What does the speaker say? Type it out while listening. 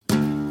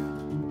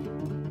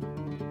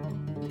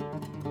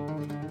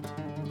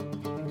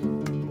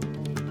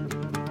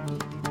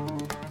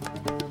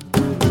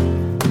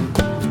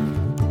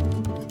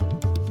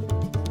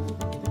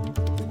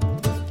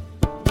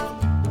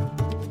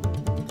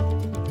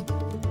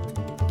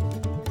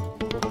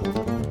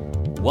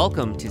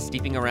Welcome to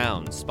Steeping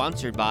Around,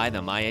 sponsored by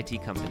the Maya Tea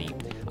Company.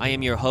 I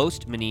am your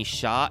host, Manish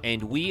Shah,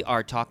 and we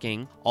are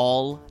talking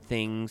all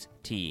things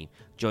tea.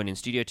 Joined in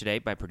studio today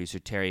by producer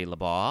Tere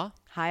Labaugh.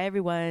 Hi,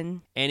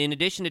 everyone. And in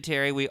addition to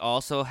Terry, we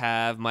also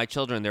have my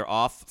children. They're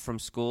off from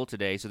school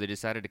today, so they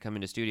decided to come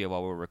into studio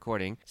while we're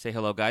recording. Say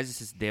hello, guys.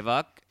 This is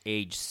Devak,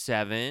 age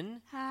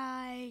 7.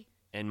 Hi.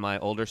 And my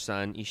older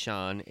son,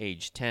 Ishan,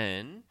 age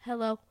 10.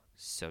 Hello.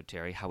 So,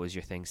 Terry, how was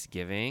your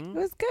Thanksgiving? It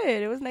was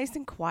good. It was nice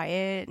and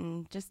quiet,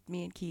 and just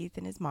me and Keith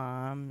and his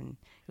mom, and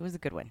it was a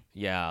good one.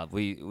 Yeah,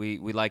 we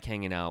like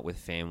hanging out with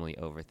family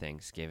over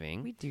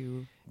Thanksgiving. We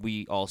do.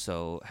 We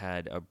also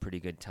had a pretty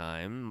good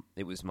time.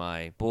 It was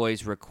my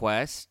boys'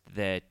 request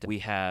that we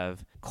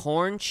have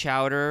corn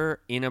chowder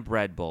in a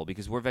bread bowl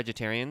because we're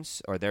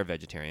vegetarians, or they're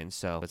vegetarians,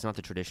 so it's not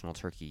the traditional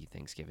turkey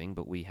Thanksgiving,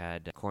 but we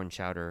had corn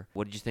chowder.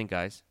 What did you think,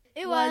 guys?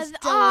 It was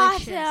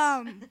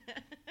awesome.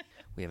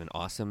 We have an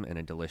awesome and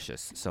a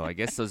delicious. So I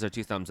guess those are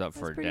 2 thumbs up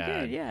for Pretty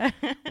Dad. good, yeah.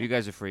 You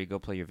guys are free. Go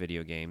play your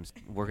video games.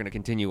 We're going to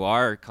continue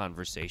our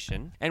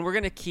conversation. And we're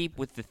going to keep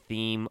with the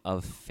theme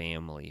of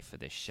family for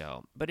this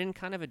show, but in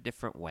kind of a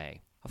different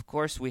way. Of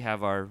course, we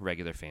have our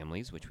regular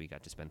families, which we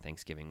got to spend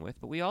Thanksgiving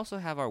with, but we also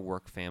have our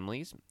work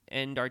families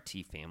and our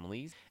tea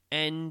families.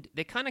 And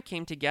they kind of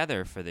came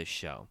together for this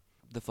show.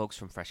 The folks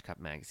from Fresh Cut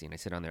Magazine. I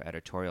sit on their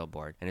editorial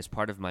board, and as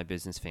part of my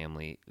business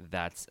family,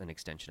 that's an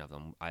extension of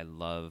them. I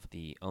love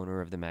the owner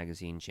of the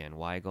magazine, Jan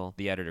Weigel,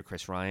 the editor,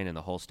 Chris Ryan, and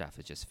the whole staff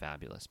is just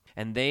fabulous.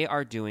 And they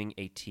are doing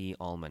a tea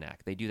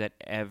almanac. They do that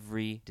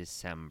every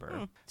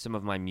December. Some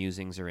of my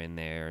musings are in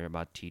there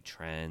about tea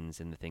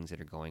trends and the things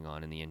that are going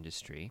on in the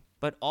industry.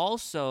 But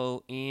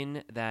also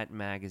in that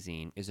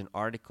magazine is an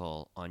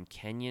article on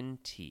Kenyan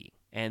tea.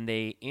 And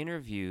they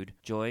interviewed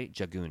Joy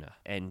Njuguna,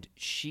 and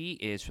she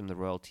is from the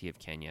royalty of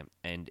Kenya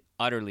and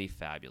utterly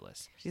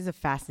fabulous. She's a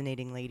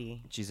fascinating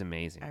lady. She's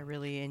amazing. I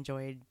really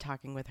enjoyed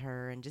talking with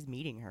her, and just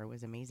meeting her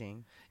was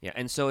amazing. Yeah,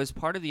 and so as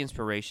part of the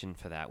inspiration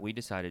for that, we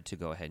decided to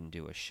go ahead and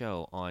do a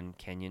show on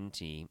Kenyan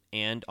tea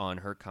and on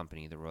her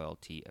company, the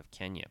royalty of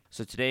Kenya.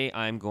 So today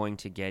I'm going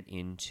to get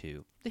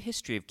into the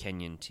history of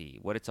Kenyan tea,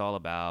 what it's all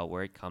about,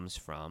 where it comes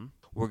from.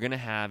 We're going to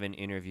have an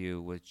interview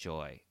with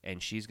Joy,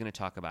 and she's going to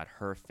talk about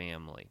her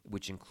family,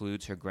 which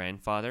includes her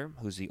grandfather,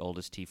 who's the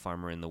oldest tea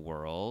farmer in the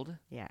world.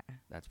 Yeah.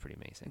 That's pretty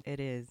amazing. It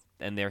is.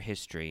 And their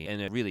history,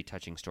 and a really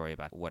touching story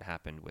about what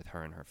happened with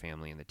her and her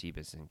family in the tea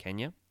business in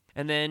Kenya.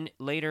 And then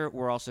later,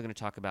 we're also going to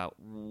talk about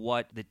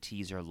what the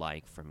teas are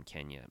like from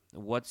Kenya,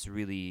 what's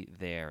really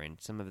there, and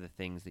some of the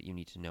things that you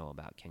need to know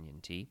about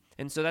Kenyan tea.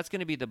 And so that's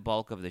going to be the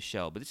bulk of the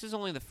show, but this is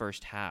only the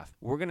first half.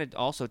 We're going to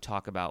also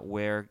talk about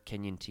where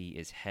Kenyan tea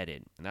is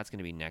headed, and that's going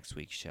to be next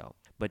week's show.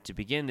 But to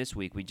begin this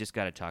week, we just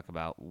got to talk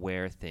about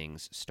where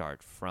things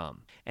start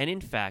from. And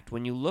in fact,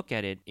 when you look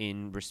at it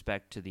in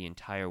respect to the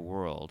entire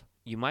world,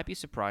 you might be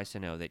surprised to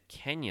know that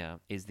Kenya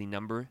is the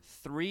number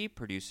 3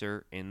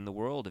 producer in the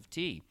world of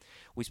tea.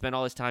 We spent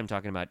all this time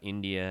talking about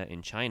India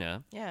and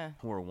China,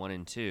 who are 1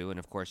 and 2, and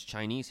of course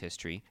Chinese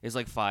history is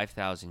like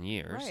 5,000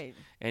 years. Right.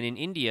 And in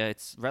India,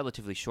 it's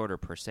relatively shorter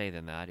per se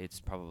than that.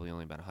 It's probably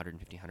only about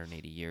 150,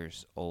 180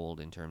 years old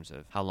in terms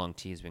of how long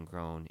tea has been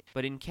grown.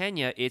 But in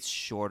Kenya, it's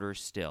shorter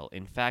still.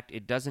 In fact,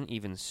 it doesn't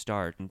even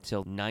start until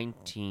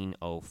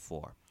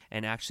 1904.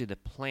 And actually, the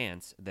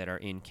plants that are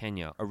in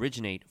Kenya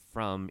originate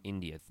from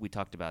India. We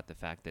talked about the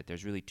fact that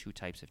there's really 2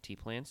 types of tea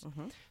plants.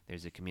 Mm-hmm.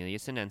 There's the Camellia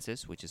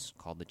sinensis, which is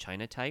called the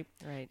China type,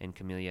 right, and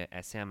Camellia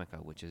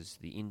assamica, which is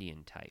the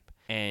Indian type.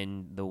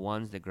 And the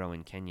ones that grow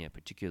in Kenya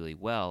particularly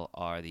well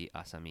are the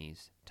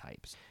Assamese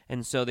types.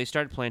 And so they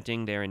started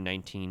planting there in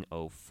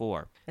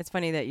 1904. It's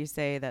funny that you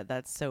say that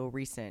that's so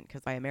recent,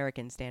 because by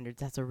American standards,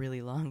 that's a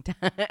really long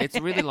time. It's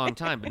a really long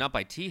time, but not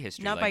by tea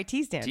history. Not by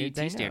tea standards.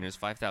 Tea standards,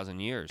 5,000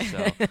 years.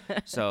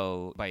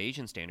 So by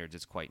Asian standards,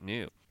 it's quite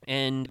new.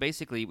 And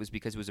basically, it was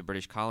because it was a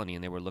British colony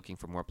and they were looking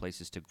for more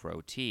places to grow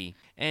tea.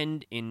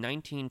 And in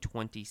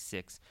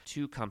 1926,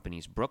 2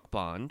 companies, Brook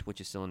Bond, which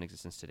is still in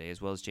existence today,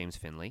 as well as James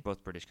Finley,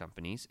 both British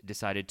companies,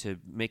 decided to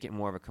make it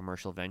more of a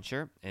commercial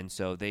venture. And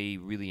so they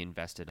really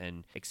invested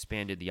and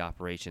expanded the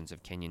operations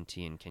of Kenyan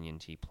tea and Kenyan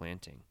tea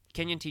planting.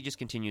 Kenyan tea just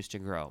continues to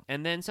grow.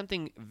 And then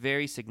something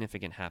very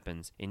significant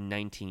happens in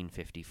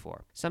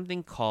 1954,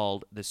 something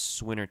called the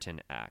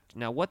Swinnerton Act.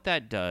 Now, what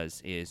that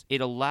does is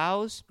it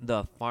allows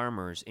the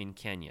farmers in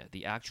Kenya,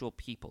 the actual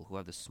people who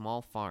have the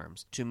small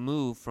farms, to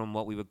move from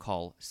what we would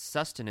call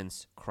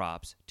sustenance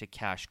crops to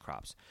cash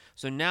crops.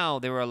 So now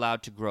they were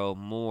allowed to grow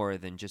more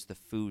than just the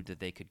food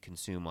that they could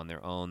consume on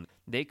their own.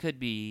 They could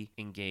be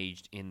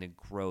engaged in the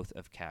growth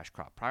of cash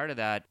crop. Prior to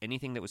that,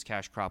 anything that was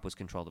cash crop was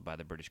controlled by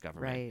the British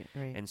government.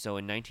 Right. And so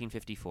in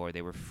 1954,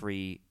 they were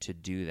free to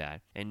do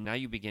that. And now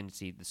you begin to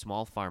see the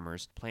small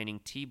farmers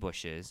planting tea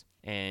bushes.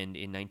 And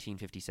in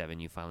 1957,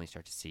 you finally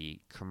start to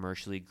see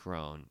commercially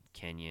grown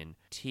Kenyan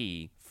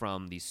tea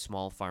from these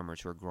small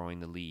farmers who are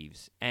growing the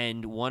leaves.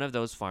 And one of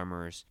those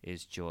farmers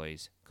is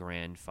Joyce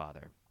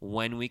grandfather.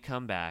 When we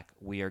come back,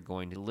 we are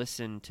going to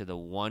listen to the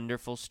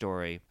wonderful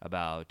story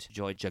about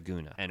Joy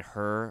Njuguna and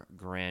her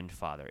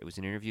grandfather. It was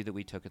an interview that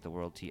we took at the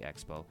World Tea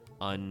Expo.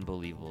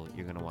 Unbelievable.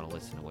 You're going to want to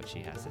listen to what she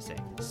has to say.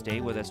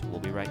 Stay with us. We'll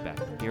be right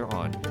back here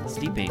on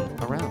Steeping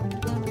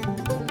Around.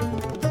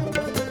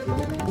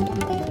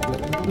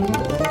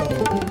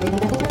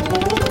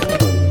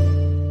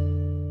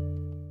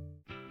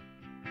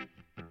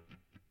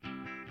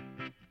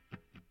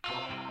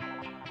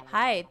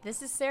 Hi,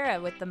 this is Sarah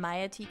with the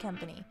Maya Tea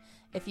Company.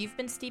 If you've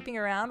been steeping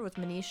around with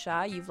Manish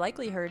Shah, you've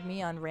likely heard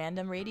me on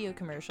random radio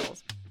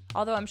commercials.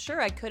 Although I'm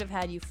sure I could have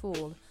had you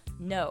fooled.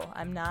 No,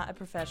 I'm not a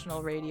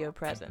professional radio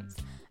presence.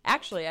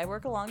 Actually, I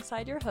work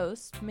alongside your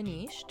host,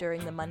 Manish,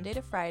 during the Monday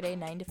to Friday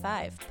 9 to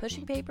 5,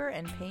 pushing paper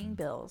and paying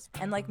bills.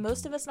 And like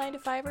most of us 9 to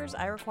 5ers,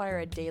 I require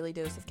a daily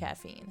dose of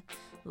caffeine.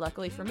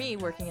 Luckily for me,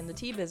 working in the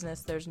tea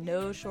business, there's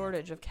no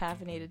shortage of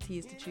caffeinated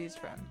teas to choose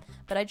from.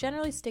 But I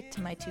generally stick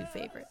to my two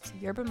favorites,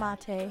 yerba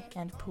mate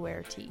and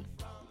pu'er tea.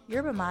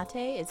 Yerba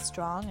mate is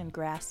strong and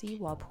grassy,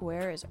 while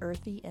pu'er is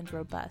earthy and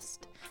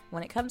robust.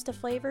 When it comes to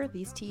flavor,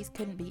 these teas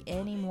couldn't be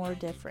any more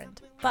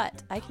different.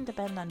 But I can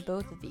depend on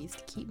both of these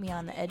to keep me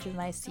on the edge of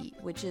my seat,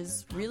 which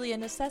is really a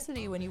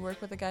necessity when you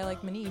work with a guy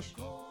like Manish.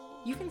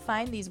 You can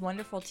find these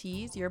wonderful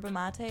teas, yerba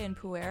mate and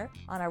pu'er,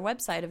 on our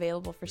website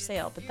available for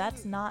sale, but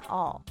that's not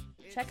all.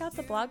 Check out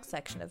the blog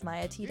section of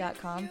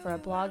mayatea.com for a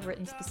blog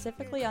written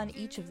specifically on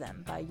each of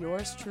them by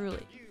yours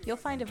truly. You'll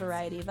find a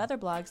variety of other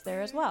blogs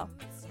there as well.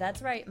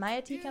 That's right,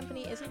 Maya Tea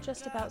Company isn't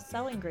just about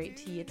selling great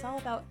tea, it's all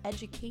about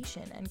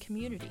education and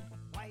community.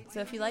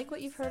 So if you like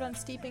what you've heard on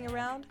Steeping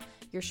Around,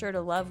 you're sure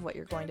to love what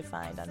you're going to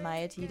find on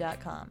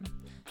mayatea.com.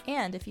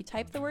 And if you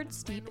type the word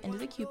STEEP into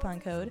the coupon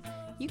code,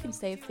 you can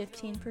save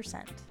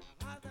 15%.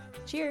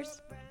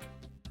 Cheers!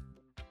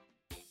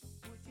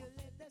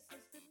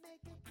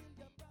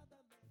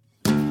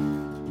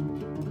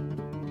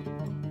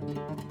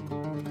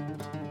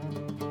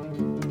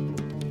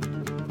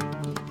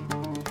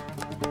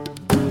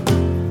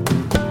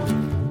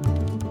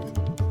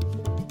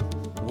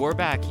 We're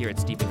back here at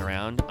Steeping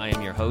Around. I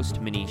am your host,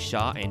 Manish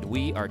Shah, and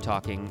we are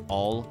talking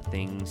all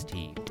things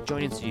tea.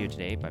 Joined in studio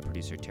today by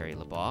producer Tere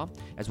LeBeau,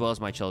 as well as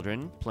my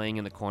children, playing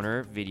in the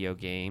corner, video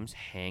games,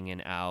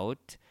 hanging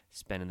out,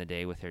 spending the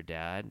day with her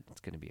dad. It's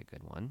going to be a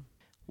good one.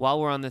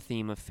 While we're on the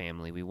theme of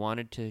family, we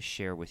wanted to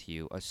share with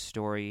you a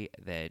story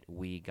that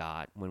we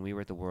got when we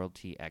were at the World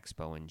Tea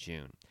Expo in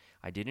June.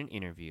 I did an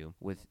interview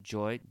with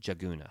Joy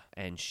Njuguna,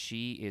 and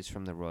she is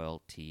from the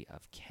Royal Tea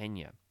of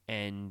Kenya.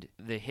 And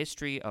the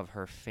history of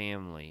her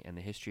family and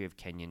the history of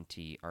Kenyan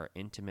tea are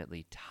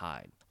intimately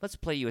tied. Let's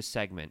play you a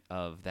segment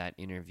of that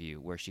interview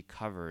where she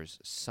covers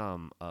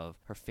some of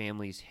her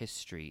family's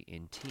history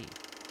in tea.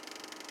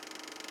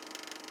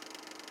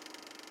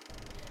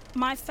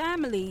 My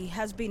family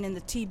has been in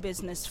the tea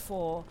business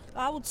for,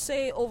 I would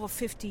say, over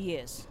 50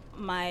 years.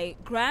 My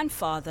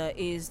grandfather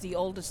is the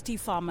oldest tea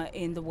farmer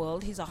in the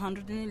world. He's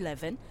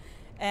 111.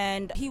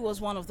 And he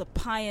was one of the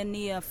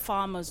pioneer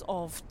farmers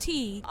of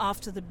tea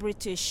after the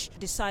British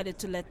decided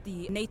to let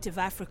the native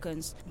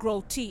Africans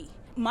grow tea.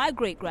 My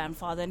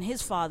great-grandfather and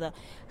his father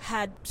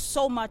had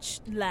so much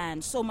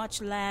land, so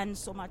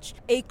much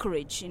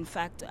acreage. In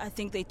fact, I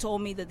think they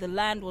told me that the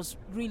land was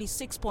really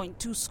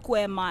 6.2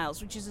 square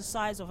miles, which is the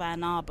size of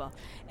Ann Arbor.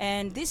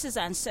 And this is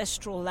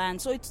ancestral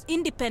land, so it's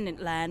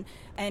independent land.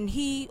 And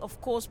he,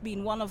 of course,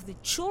 being one of the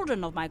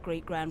children of my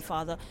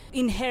great-grandfather,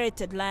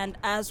 inherited land,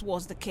 as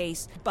was the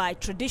case by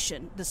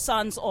tradition. The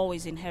sons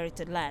always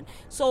inherited land.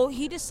 So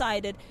he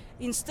decided,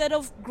 instead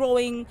of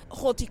growing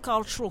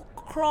horticultural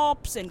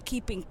crops and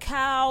keeping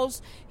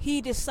cows, he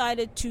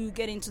decided to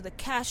get into the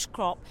cash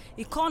crop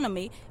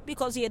economy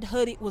because he had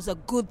heard it was a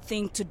good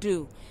thing to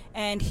do.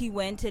 And he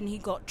went and he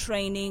got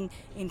training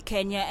in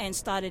Kenya and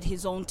started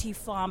his own tea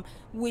farm,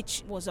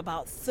 which was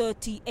about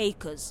 30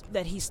 acres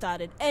that he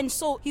started. And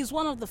so he's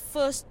one of the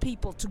first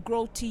people to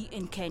grow tea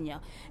in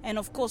Kenya. And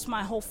of course,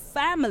 my whole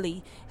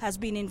family has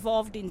been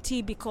involved in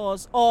tea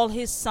because all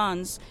his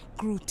sons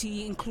grew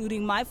tea,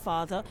 including my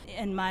father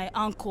and my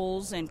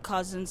uncles and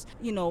cousins,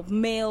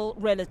 male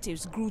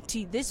relatives grew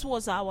tea. This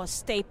was our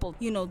staple.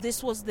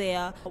 This was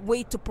their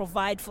way to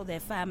provide for their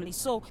family.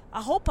 So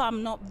I hope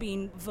I'm not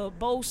being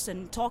verbose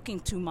and talking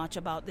too much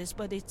about this,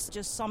 but it's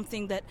just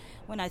something that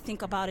when I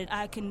think about it,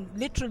 I can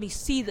literally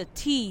see the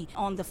tea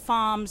on the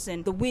farms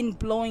and the wind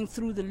blowing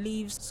through the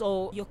leaves.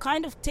 So you're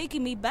kind of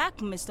taking me back,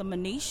 Mr.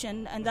 Manish,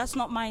 and that's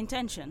not my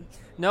intention.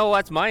 No,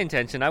 that's my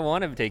intention. I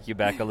want to take you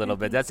back a little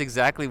bit. That's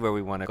exactly where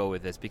we want to go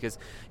with this, because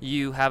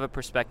you have a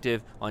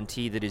perspective on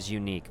tea that is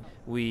unique.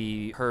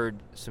 We heard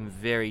some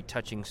very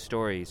touching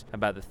stories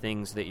about the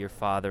things that your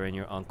father and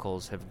your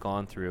uncles have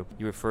gone through.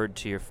 You referred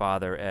to your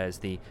father as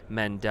the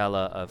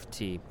Mandela of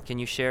tea. Can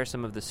you share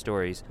some of the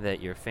stories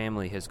that your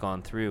family has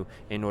gone through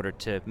in order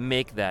to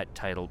make that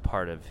title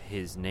part of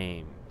his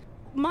name?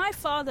 My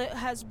father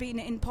has been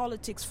in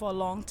politics for a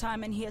long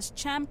time, and he has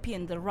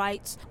championed the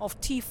rights of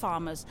tea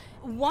farmers.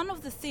 One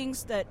of the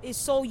things that is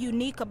so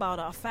unique about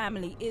our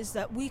family is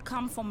that we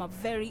come from a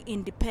very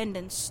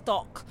independent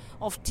stock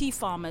of tea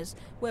farmers,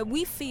 where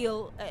we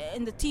feel,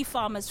 and the tea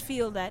farmers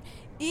feel, that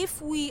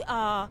if we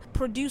are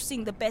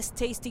producing the best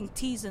tasting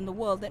teas in the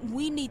world, then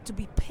we need to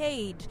be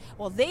paid,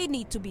 or they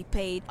need to be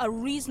paid, a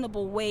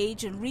reasonable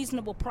wage and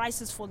reasonable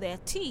prices for their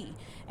tea.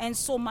 And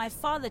so my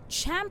father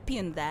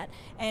championed that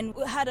and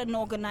had an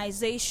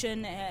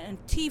organization, and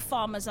tea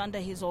farmers under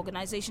his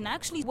organization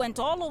actually went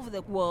all over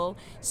the world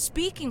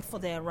speaking for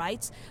their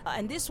rights.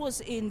 And this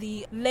was in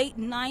the late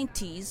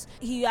 90s.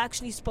 He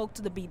actually spoke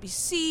to the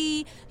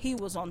BBC. He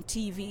was on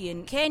TV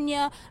in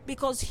Kenya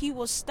because he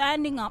was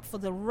standing up for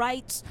the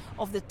rights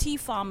of the tea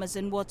farmers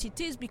and what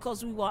it is,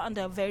 because we were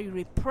under a very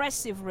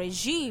repressive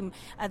regime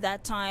at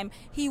that time.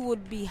 He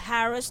would be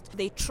harassed.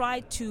 They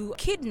tried to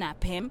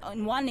kidnap him.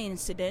 In one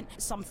incident,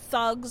 some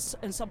thugs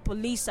and some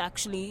police,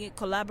 actually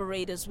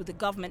collaborators with the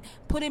government,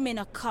 put him in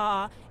a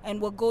car and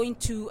were going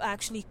to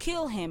actually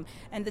kill him.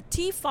 And the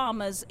tea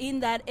farmers in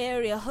that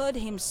area heard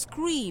him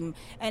scream,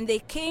 and they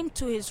came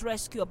to his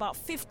rescue, about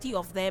 50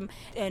 of them,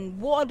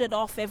 and warded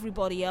off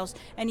everybody else,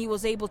 and he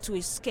was able to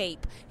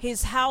escape.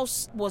 His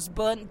house was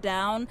burnt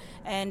down,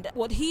 and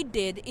what he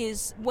did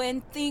is,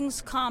 when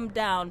things calmed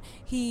down,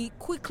 he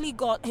quickly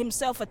got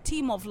himself a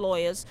team of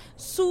lawyers,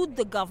 sued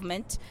the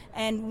government,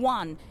 and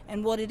won.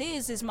 And what it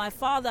is my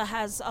father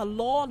has a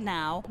law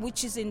now,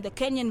 which is in the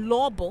Kenyan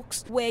law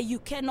books, where you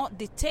cannot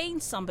detain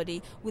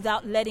somebody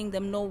without letting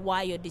them know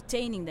why you're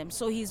detaining them.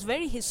 So he's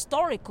very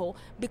historical,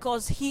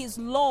 because his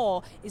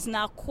law is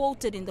now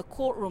quoted in the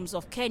courtrooms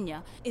of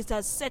Kenya. It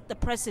has set the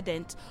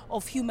precedent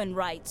of human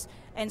rights.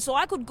 And so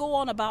I could go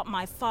on about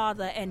my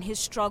father and his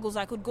struggles.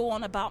 I could go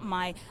on about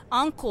my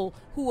uncle,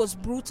 who was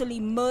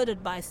brutally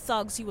murdered by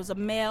thugs. He was a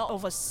mayor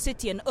of a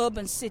city, an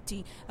urban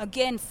city,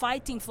 again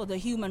fighting for the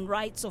human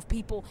rights of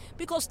people,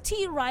 because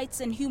tea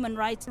rights and human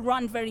rights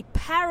run very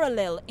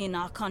parallel in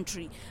our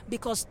country,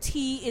 because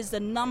tea is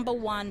the number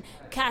one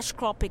cash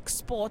crop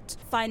export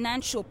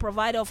financial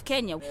provider of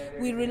Kenya.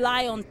 We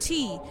rely on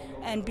tea,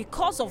 and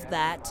because of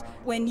that,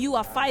 when you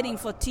are fighting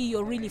for tea,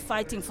 you're really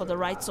fighting for the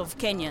rights of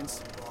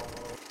Kenyans.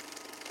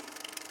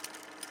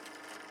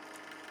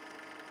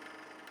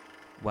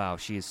 Wow,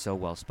 she is so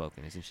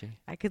well-spoken, isn't she?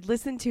 I could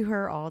listen to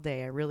her all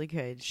day. I really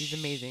could. She's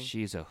amazing.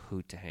 She's a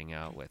hoot to hang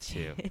out with,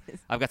 too.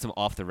 I've got some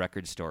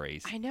off-the-record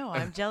stories. I know.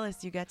 I'm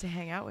jealous you got to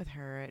hang out with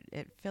her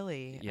at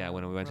Philly. Yeah,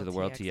 when we went to the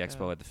World Tea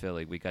Expo at the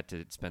Philly, we got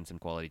to spend some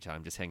quality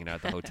time just hanging out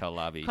at the hotel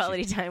lobby.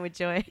 Quality time with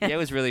Joy. Yeah, it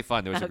was really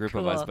fun. There was a group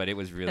of us, cool. but it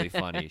was really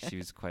funny. She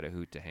was quite a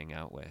hoot to hang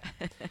out with.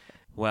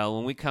 Well,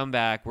 when we come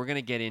back, we're going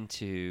to get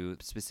into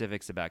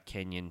specifics about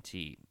Kenyan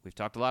tea. We've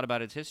talked a lot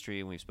about its history,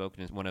 and we've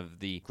spoken as one of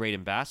the great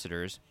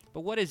ambassadors.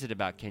 But what is it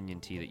about Kenyan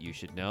tea that you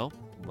should know?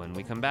 When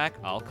we come back,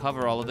 I'll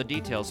cover all of the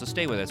details, so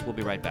stay with us. We'll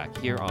be right back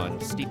here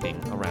on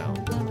Steeping Around.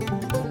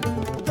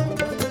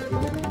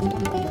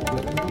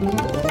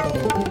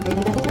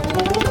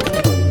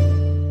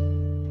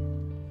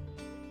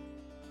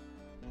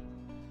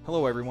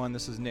 Hello everyone,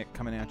 this is Nick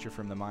coming at you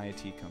from the Maya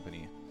Tea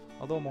Company.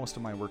 Although most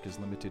of my work is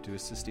limited to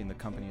assisting the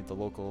company at the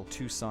local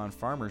Tucson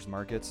farmers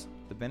markets,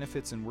 the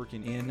benefits in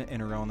working in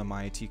and around the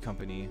Maya Tea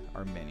Company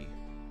are many.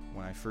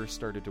 When I first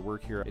started to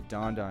work here, it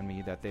dawned on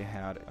me that they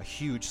had a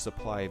huge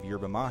supply of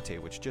yerba mate,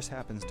 which just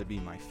happens to be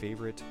my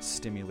favorite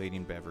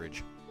stimulating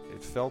beverage.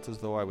 It felt as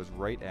though I was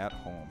right at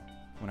home.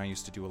 When I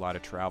used to do a lot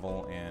of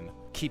travel and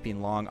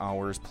keeping long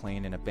hours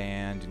playing in a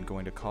band and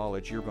going to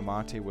college, yerba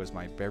mate was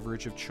my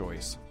beverage of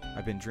choice.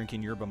 I've been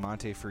drinking yerba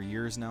mate for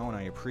years now, and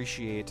I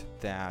appreciate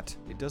that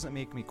it doesn't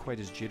make me quite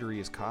as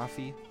jittery as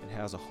coffee. It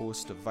has a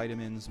host of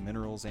vitamins,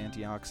 minerals,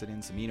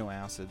 antioxidants, amino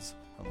acids,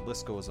 and the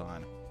list goes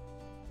on.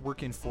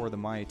 Working for the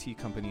Maya Tea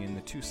Company in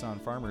the Tucson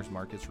farmers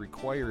markets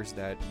requires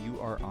that you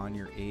are on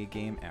your A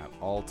game at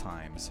all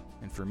times.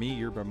 And for me,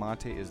 yerba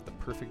mate is the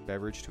perfect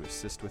beverage to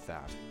assist with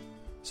that.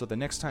 So the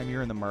next time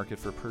you're in the market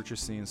for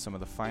purchasing some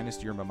of the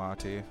finest yerba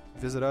mate,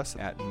 visit us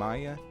at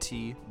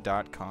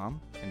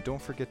mayatea.com, and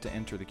don't forget to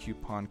enter the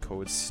coupon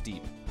code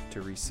STEEP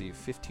to receive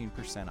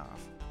 15%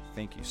 off.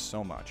 Thank you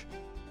so much.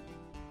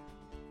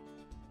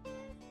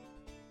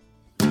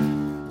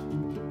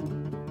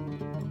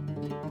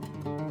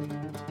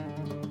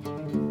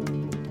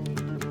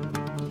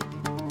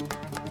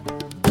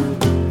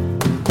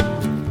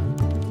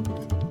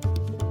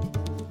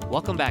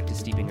 Welcome back to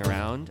Steeping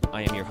Around.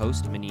 I am your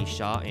host, Manish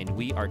Shah, and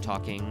we are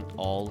talking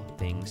all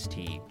things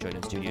tea. Joined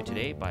in studio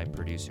today by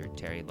producer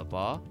Tere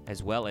Labaugh,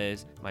 as well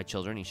as my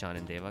children, Ishan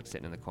and Devak,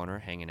 sitting in the corner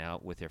hanging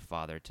out with their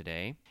father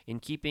today. In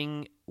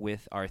keeping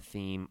with our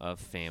theme of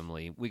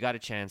family, we got a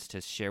chance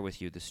to share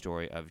with you the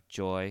story of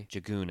Joy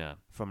Njuguna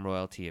from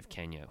Royalty of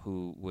Kenya,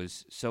 who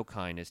was so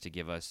kind as to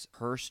give us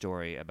her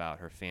story about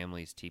her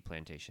family's tea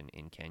plantation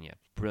in Kenya.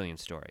 Brilliant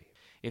story.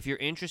 If you're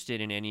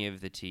interested in any of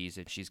the teas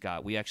that she's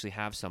got, we actually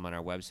have some on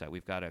our website.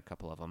 We've got a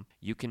couple of them.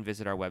 You can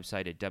visit our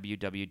website at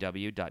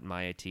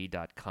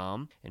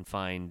www.mayatea.com and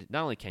find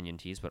not only Kenyan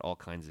teas, but all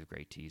kinds of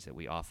great teas that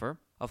we offer.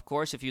 Of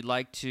course, if you'd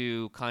like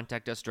to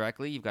contact us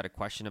directly, you've got a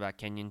question about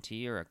Kenyan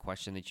tea or a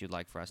question that you'd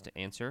like for us to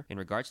answer in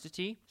regards to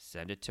tea,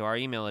 send it to our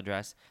email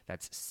address.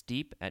 That's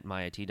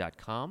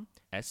steep@mayatea.com,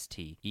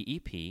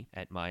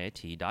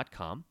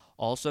 steep@mayatea.com.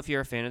 Also, if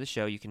you're a fan of the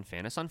show, you can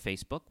fan us on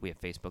Facebook. We have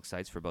Facebook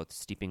sites for both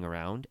Steeping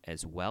Around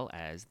as well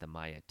as the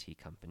Maya Tea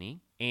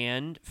Company.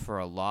 And for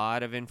a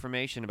lot of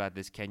information about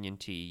this Kenyan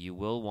tea, you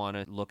will want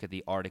to look at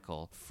the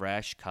article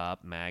Fresh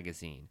Cup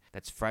Magazine.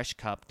 That's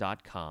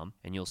freshcup.com,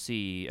 and you'll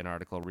see an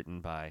article written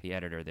by the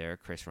editor there,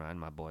 Chris Ryan,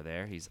 my boy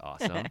there. He's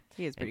awesome.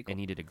 He is pretty cool. And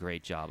he did a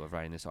great job of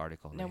writing this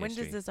article. Now, when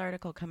does this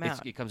article come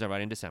out? It comes out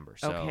right in December,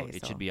 so Okay,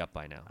 it so- should be up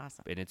by now.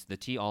 Awesome. And it's the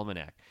Tea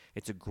Almanac.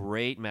 It's a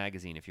great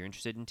magazine. If you're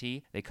interested in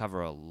tea, they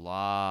cover a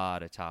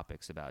lot of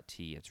topics about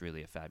tea. It's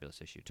really a fabulous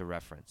issue to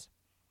reference.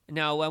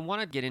 Now, I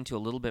want to get into a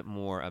little bit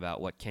more about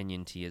what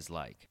Kenyan tea is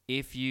like.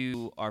 If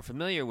you are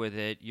familiar with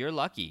it, you're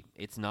lucky.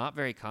 It's not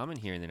very common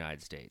here in the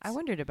United States. I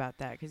wondered about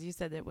that because you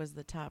said it was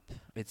the top.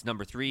 It's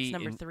number three, It's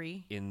number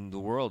 3 in the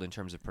world in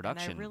terms of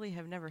production. And I really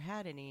have never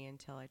had any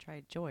until I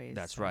tried Joy's.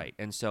 That's so- right.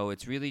 And so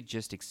it's really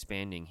just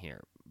expanding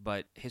here.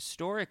 But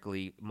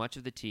historically, much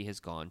of the tea has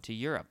gone to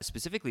Europe,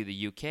 specifically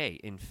the UK.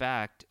 In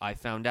fact, I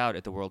found out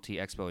at the World Tea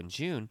Expo in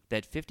June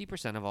that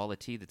 50% of all the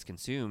tea that's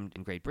consumed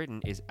in Great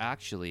Britain is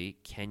actually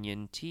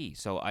Kenyan tea.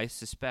 So I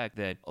suspect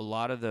that a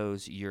lot of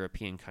those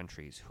European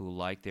countries who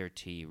like their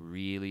tea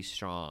really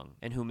strong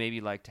and who maybe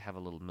like to have a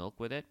little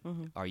milk with it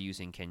are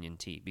using Kenyan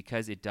tea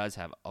because it does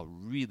have a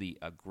really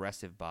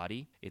aggressive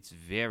body. It's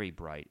very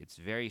bright. It's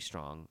very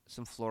strong.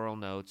 Some floral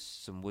notes,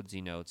 some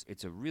woodsy notes.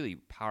 It's a really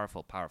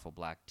powerful, powerful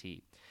black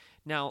tea.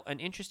 Now, an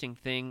interesting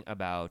thing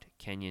about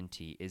Kenyan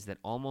tea is that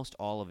almost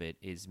all of it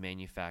is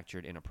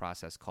manufactured in a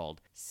process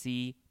called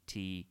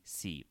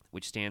CTC,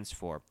 which stands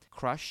for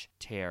Crush,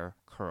 Tear,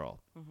 Curl.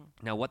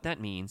 Now, what that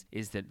means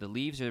is that the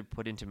leaves are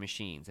put into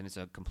machines, and it's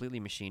a completely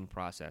machine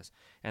process.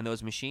 And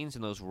those machines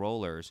and those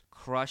rollers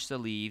crush the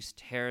leaves,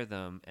 tear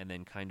them, and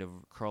then kind of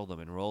curl them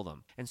and roll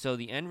them. And so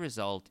the end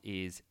result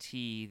is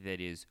tea that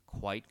is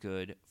quite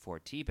good for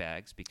tea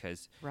bags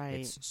because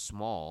Right. it's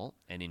small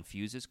and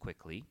infuses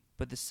quickly.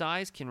 But the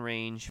size can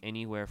range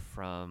anywhere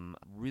from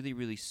really,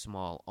 really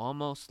small,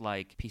 almost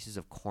like pieces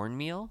of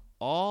cornmeal,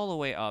 all the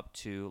way up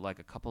to like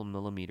a couple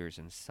millimeters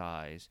in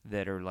size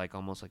that are like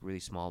almost like really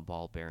small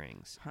ball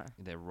bearings.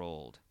 They're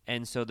rolled.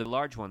 And so the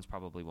large ones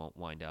probably won't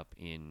wind up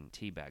in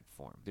tea bag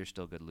form. They're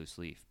still good loose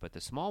leaf. But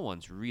the small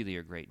ones really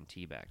are great in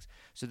tea bags.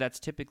 So that's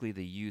typically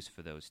the use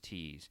for those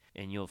teas.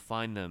 And you'll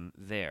find them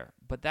there.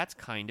 But that's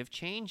kind of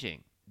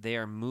changing. They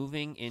are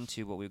moving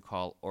into what we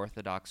call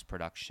orthodox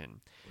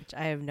production. Which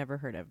I have never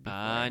heard of before.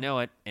 I know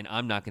it, and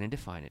I'm not going to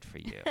define it for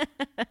you.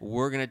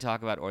 We're going to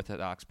talk about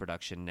orthodox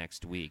production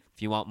next week.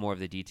 If you want more of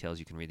the details,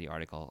 you can read the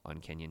article on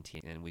Kenyan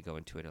tea, and we go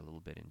into it a little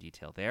bit in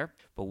detail there.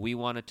 But we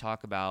want to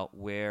talk about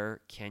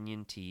where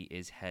Kenyan tea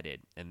is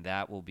headed, and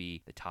that will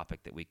be the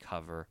topic that we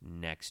cover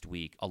next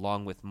week,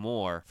 along with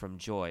more from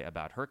Joy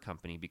about her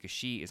company, because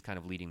she is kind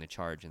of leading the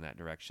charge in that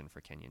direction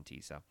for Kenyan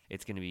tea. So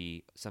it's going to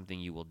be something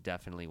you will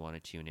definitely want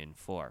to tune in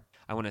for.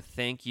 I want to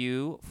thank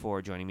you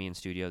for joining me in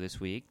studio this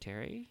week,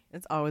 Terry.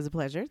 It's always a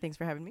pleasure. Thanks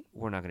for having me.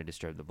 We're not going to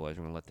disturb the boys.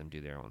 We're going to let them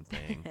do their own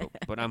thing.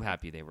 But I'm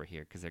happy they were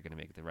here because they're going to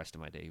make the rest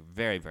of my day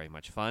very, very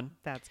much fun.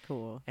 That's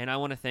cool. And I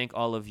want to thank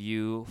all of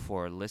you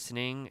for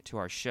listening to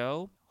our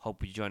show.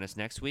 Hope you join us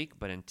next week.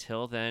 But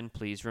until then,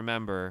 please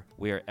remember,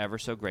 we are ever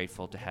so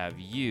grateful to have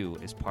you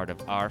as part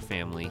of our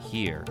family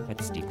here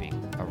at Steeping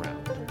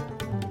Around.